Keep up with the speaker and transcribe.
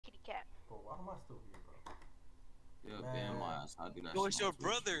am I still here, bro? Yeah, ban my ass. I'll do that. Yo, it's your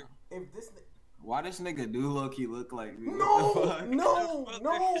brother. If this. Why this nigga do low-key look like me? No! I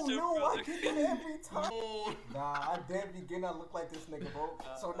get that every time. Nah, I damn be getting I look like this nigga, bro.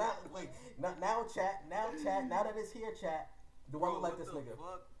 So now, wait, now chat, now that it's here, chat, do I look like this nigga?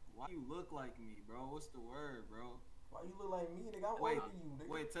 Fuck? Why you look like me, bro? What's the word, bro? Why you look like me, nigga? I'm older than you, nigga.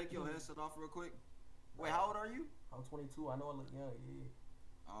 Wait, take your headset off real quick. Wait, how old are you? I'm 22. I know I look young, yeah.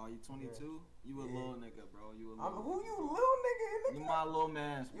 Oh, you 22? You a little nigga, bro. You a little. Who you little nigga? You my little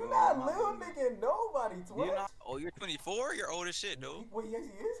man, bro. You not little nigga, nobody, twin. Oh, you're 24? You're old as shit, dude. Wait, yes, he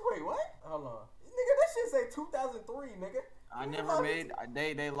is. Wait, what? Hold on. Nigga, that shit say 2003, nigga. I never made.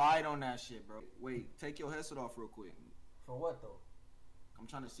 They lied on that shit, bro. Wait, take your headset off real quick. For what though? I'm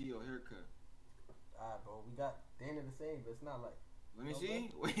trying to see your haircut. Alright, bro. We got damn near the same, but it's not like. Let me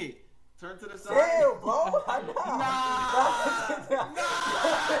see. Wait. Turn to the side. Damn, bro. Nah.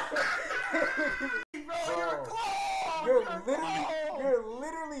 Bro, you're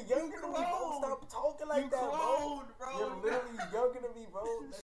literally younger than me, bro. Stop talking like that, bro. You're literally younger than me, bro.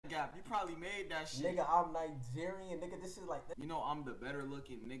 Gap, you probably made that shit. Nigga, I'm Nigerian. Nigga, this is like. You know, I'm the better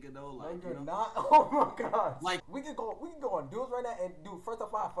looking nigga though. Like, you're not. Oh my god. Like, we can go on dudes right now and do first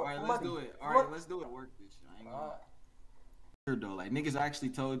of all. Alright, let's do it. Alright, let's do it. Work this shit. I ain't gonna. Though, like niggas actually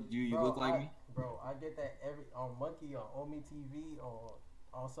told you look like me. Bro, I get that on Monkey, on Omi TV,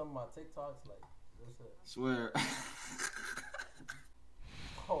 on some of my TikToks, like. Swear.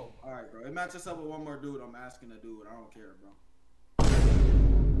 Oh. All right, bro. It matches up with one more dude. I'm asking a dude. I don't care, bro.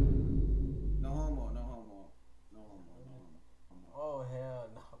 No homo. Oh hell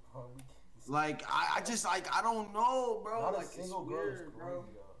no, bro. Like I just like I don't know, bro. Not like a single girl is crazy, bro.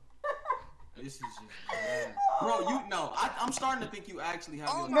 This is just bad. Bro, you know, I'm starting to think you actually have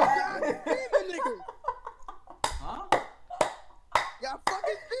your God, nigga. Huh? Y'all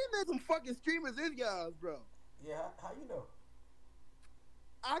fucking streamers, some fucking streamers is y'all, bro. Yeah, how you know?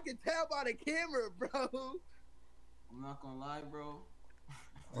 I can tell by the camera, bro. I'm not gonna lie, bro.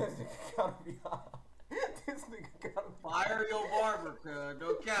 This nigga gotta be hot. This nigga gotta be fire your barber, cuz.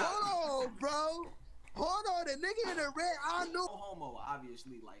 No cap. Hold on, bro. Hold on, the nigga in the red, I know. No homo,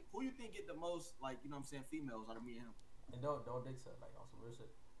 obviously. Like, who you think get the most, like, you know what I'm saying, females out of me and him? And don't dick suck, like, on some real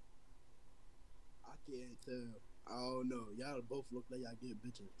shit. I can't tell. I don't know. Y'all both look like y'all get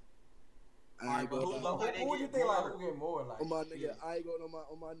bitches. Alright, but who you think like who get more? Like, on my nigga, I ain't going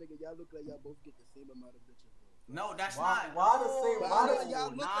on my nigga. Y'all look like y'all both get the same amount of bitches. Bro. No, that's not. Why the same? Why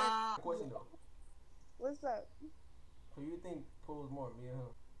y'all look like? Question though. What's up? Who you think pulls more, me or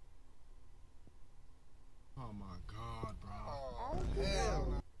him? Oh my god, bro. Oh,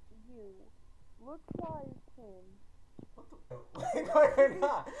 hell. You. Looks wise him. What the? Wait, no, you're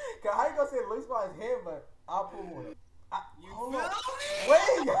not. Cause how you gonna say looks wise him, but I'll pull more? You feel me?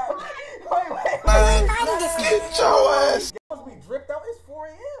 Wait. Get your ass. You must be dripped out. It's 4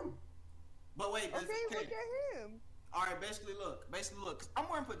 a.m. But wait, okay, look at him. All right, basically look. I'm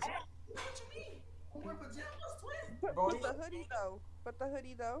wearing pajamas. What you mean? I'm wearing pajamas, twin. But the hoodie though.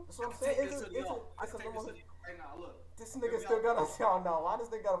 That's what I'm saying. It's a normal. Right now, look. This nigga still got a sound now. Why this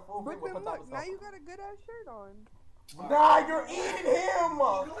nigga got a full but with look, now you got a good ass shirt on. Nah, you're eating him.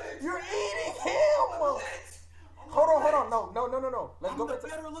 You're eating him. Hold on. No. Let's go back to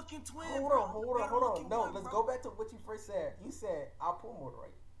better looking twin. Hold on. No, let's go back to what you first said. You said I'll pull more,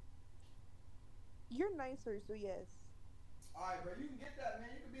 right? You're nicer, so yes. Alright, bro, you can get that, man.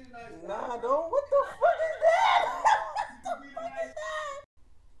 You can be the nice. Nah, don't. What the fuck is that?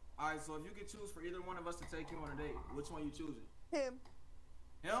 Alright, so if you could choose for either one of us to take you on a date, which one you choosing? Him.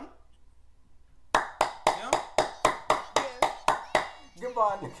 Him? Yes.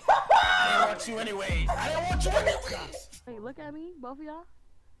 Goodbye, nigga. I didn't want you anyways. Hey, look at me, both of y'all.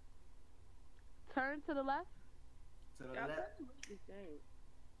 Turn to the left. To the left.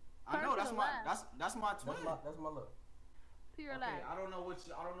 I Turn know to that's the my left. that's my twin. That's my look. To your Okay, left. I don't know what's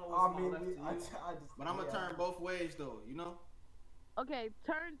I my left to you. But I'm gonna yeah. turn both ways though, you know? Okay,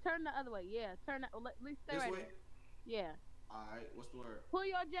 turn the other way. Yeah, turn that. Let me stay This right way? there. Yeah. Alright, what's the word? Pull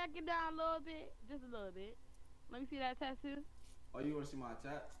your jacket down a little bit, just a little bit. Let me see that tattoo. Oh, you wanna see my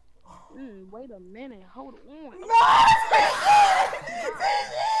tats? Wait a minute. Hold on. Wait.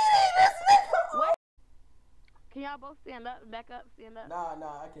 Can y'all both stand up, back up, stand up? Nah,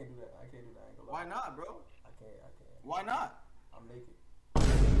 I can't do that. I ain't gonna lie. Why not, bro? I can't. Why not? I'm naked.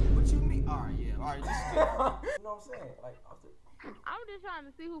 What you mean? Alright, yeah. Alright, just you know what I'm saying? Like, I'm just trying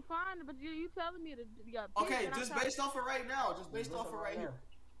to see who find it, but you telling me to okay, just based off of right now. Just based off of right here.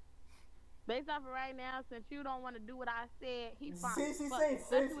 Based off of right now, since you don't want to do what I said, he fine. See,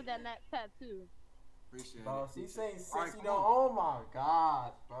 especially with that next tattoo. Appreciate bro, it. she's saying Right, you know, oh my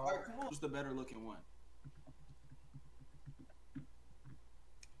god, bro. Alright, come on. Who's the better looking one?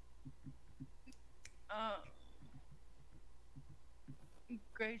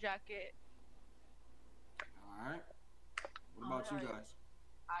 Gray jacket. Alright. What about you guys?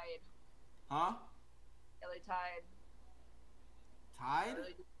 Tied. Huh? Yeah, they tied. Tied?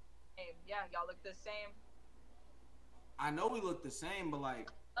 Really same. Yeah, y'all look the same. I know we look the same, but like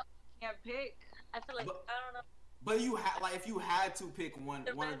Can't pick. I feel like I don't know. but you had like if you had to pick one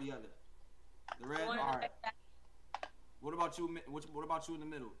or the other. The red? Alright. What about you what about you in the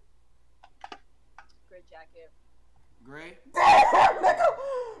middle? Gray jacket. Gray? Damn, nigga!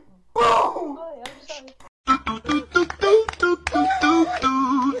 Boom! Oh, I'm sorry.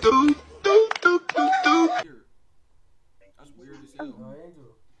 That's weird as hell. No,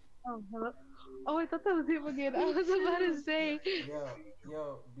 Angel. Oh, hello. Oh, I thought that was him again. I was about to say.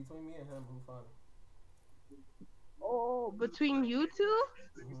 Yo, between me and him, who fun? Oh, between you two?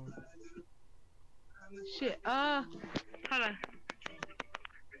 Mm-hmm. Shit. Hold on.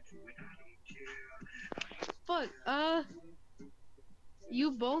 Fuck.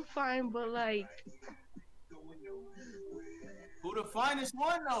 You both fine, but like. Who the finest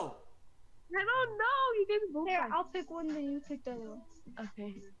one though? I don't know. You guys both. Here, fine. I'll pick one, then you pick the other one.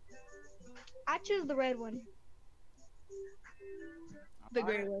 Okay. I choose the red one. The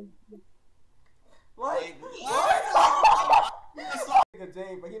gray one. Like, what? Nigga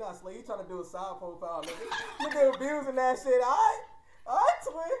Jay, but he not slick. He trying to do a side profile, nigga. Nigga abusing that shit. Alright,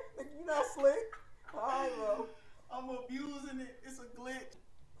 twin. Nigga, you not slick. Alright, bro. I'm abusing it. It's a glitch.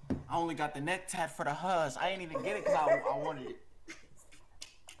 I only got the neck tat for the huzz. I ain't even get it because I wanted it.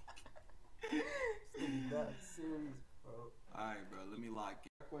 That's serious, bro. Alright, bro. Let me lock in.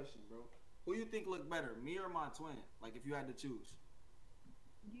 Question, bro. Who you think look better, me or my twin? Like if you had to choose.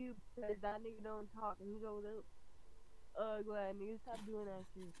 You, because that nigga don't talk. And he's over there. Glad nigga, stop doing that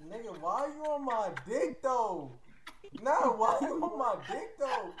shit. Nigga, why you on my dick though? No, why you on my dick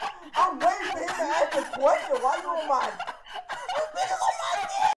though? I'm waiting for him to ask a question. Why you on my? This nigga's on my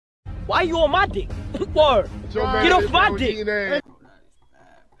dick. Why you on my dick? Word. Get off my dick. Bro, that is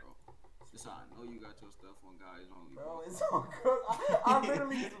bad, bro. This how I know you got your stuff on guys only. Bro, it's all good. I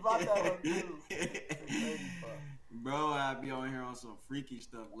literally just about that one too. Bro, I be on here on some freaky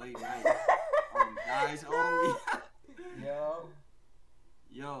stuff late night. On guys only.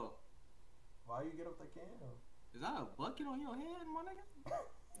 Yo. Why you get up the candle? Is that a bucket on your head, my nigga?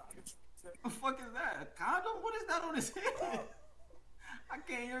 What the fuck is that? A condom? What is that on his head? I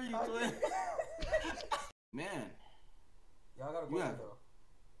can't hear you, twin. Man. Y'all got a question though.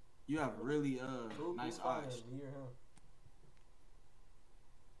 You have really nice eyes. Me or him?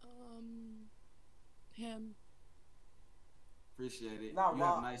 Him. Appreciate it. Nah, you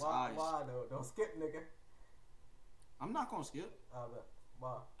have nice eyes. Why though? Don't skip, nigga. I'm not gonna skip.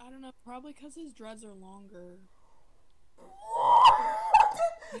 Why? I don't know. Probably because his dreads are longer.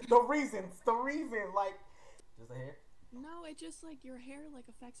 the reason, like, just the hair. No, it just like your hair like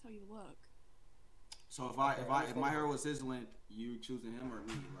affects how you look. So if my hair was his length, you choosing him or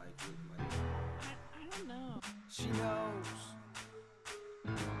me? Like. I don't know. She knows.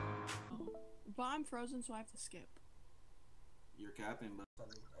 But I'm frozen, so I have to skip. You're capping, but.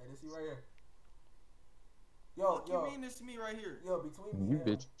 Hey, this you right here. What you mean this to me right here? Yo, between me you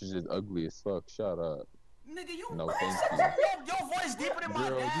bitches is ugly as fuck. Shut up. Nigga, you. No, thank you. Your voice deeper than my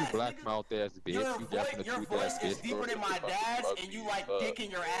Girl, dad's. you black mouth ass bitch. Your voice is deeper than my dad's, and you like dick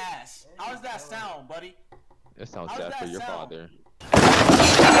in your ass. How does that sound, buddy? That sounds sad for your father.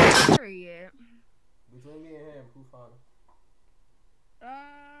 Period. Between me and him, who found him?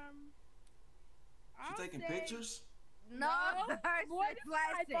 You taking pictures? No, what is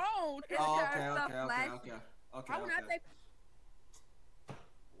my phone? Oh, okay. I will not take.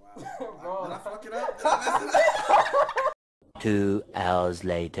 Wow. Did I fuck it up? Did I mess it up? 2 hours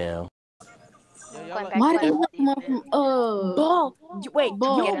later. Why did they look more from Ball. Wait,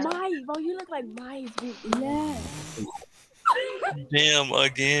 Ball. yo, Mai, bro, you look like Mai. Yeah. Damn,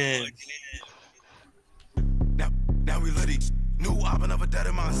 again. Now we litty. New op, another dead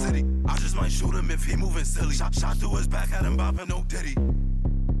in my city. I just might shoot him if he moving silly. Shot through his back, had him bopping, no diddy.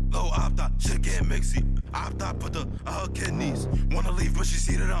 Low op thought, shit get mixy. Op thought put her kidneys. Wanna leave, but she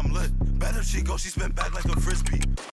see that I'm lit. Better she go, she spin back like a frisbee.